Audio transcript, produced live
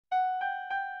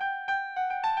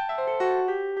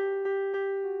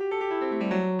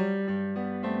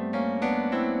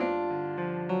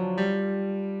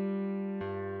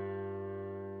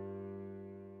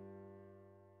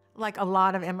Like a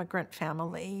lot of immigrant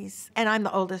families, and I'm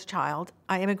the oldest child.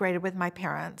 I immigrated with my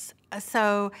parents.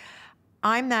 So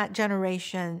I'm that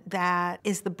generation that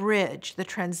is the bridge, the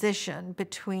transition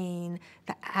between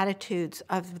the attitudes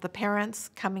of the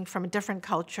parents coming from a different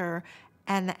culture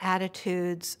and the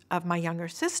attitudes of my younger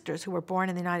sisters who were born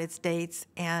in the United States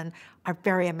and are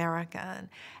very American.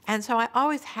 And so I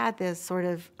always had this sort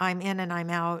of I'm in and I'm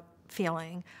out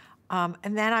feeling.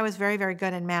 And then I was very, very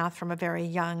good in math from a very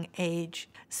young age.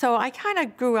 So I kind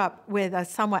of grew up with a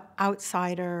somewhat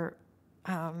outsider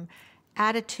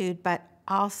attitude, but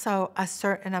also a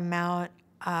certain amount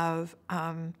of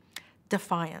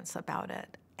defiance about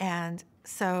it. And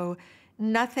so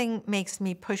nothing makes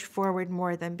me push forward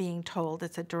more than being told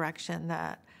it's a direction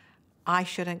that I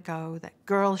shouldn't go, that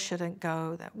girls shouldn't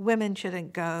go, that women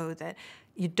shouldn't go, that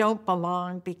you don't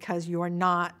belong because you're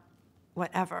not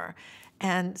whatever.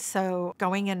 And so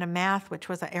going into math, which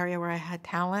was an area where I had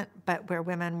talent, but where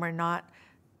women were not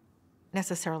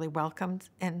necessarily welcomed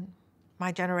in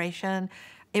my generation,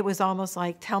 it was almost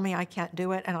like, tell me I can't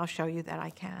do it, and I'll show you that I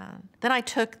can. Then I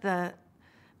took the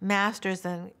master's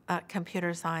in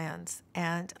computer science,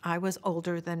 and I was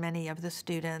older than many of the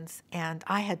students, and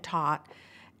I had taught.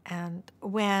 And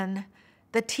when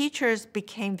the teachers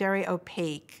became very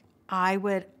opaque,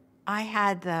 I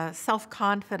had the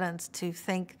self-confidence to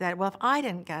think that, well, if I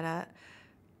didn't get it,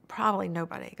 probably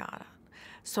nobody got it.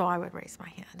 So I would raise my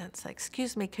hand and say,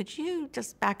 excuse me, could you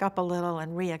just back up a little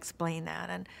and re-explain that?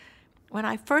 And when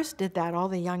I first did that, all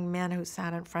the young men who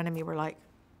sat in front of me were like,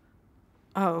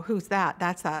 oh, who's that?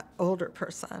 That's that older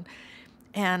person.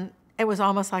 And it was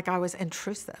almost like I was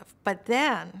intrusive. But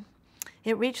then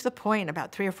it reached the point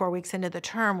about 3 or 4 weeks into the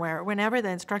term where whenever the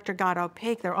instructor got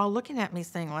opaque, they're all looking at me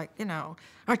saying like, you know,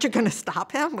 aren't you going to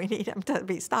stop him? We need him to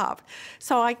be stopped.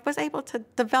 So I was able to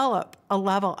develop a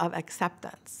level of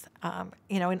acceptance,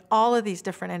 you know, in all of these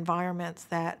different environments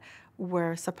that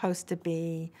were supposed to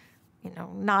be, you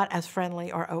know, not as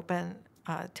friendly or open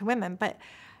to women. But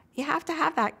you have to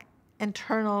have that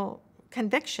internal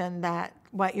conviction that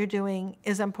what you're doing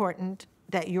is important,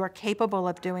 that you're capable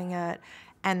of doing it,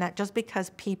 and that just because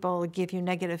people give you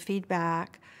negative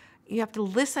feedback, you have to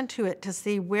listen to it to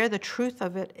see where the truth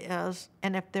of it is,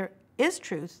 and if there is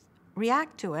truth,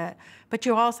 react to it. But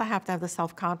you also have to have the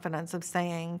self-confidence of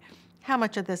saying, how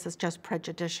much of this is just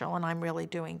prejudicial and I'm really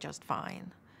doing just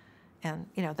fine? And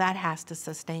you know, that has to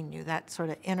sustain you, that sort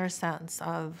of inner sense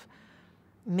of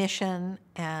mission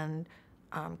and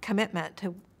commitment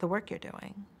to the work you're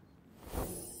doing.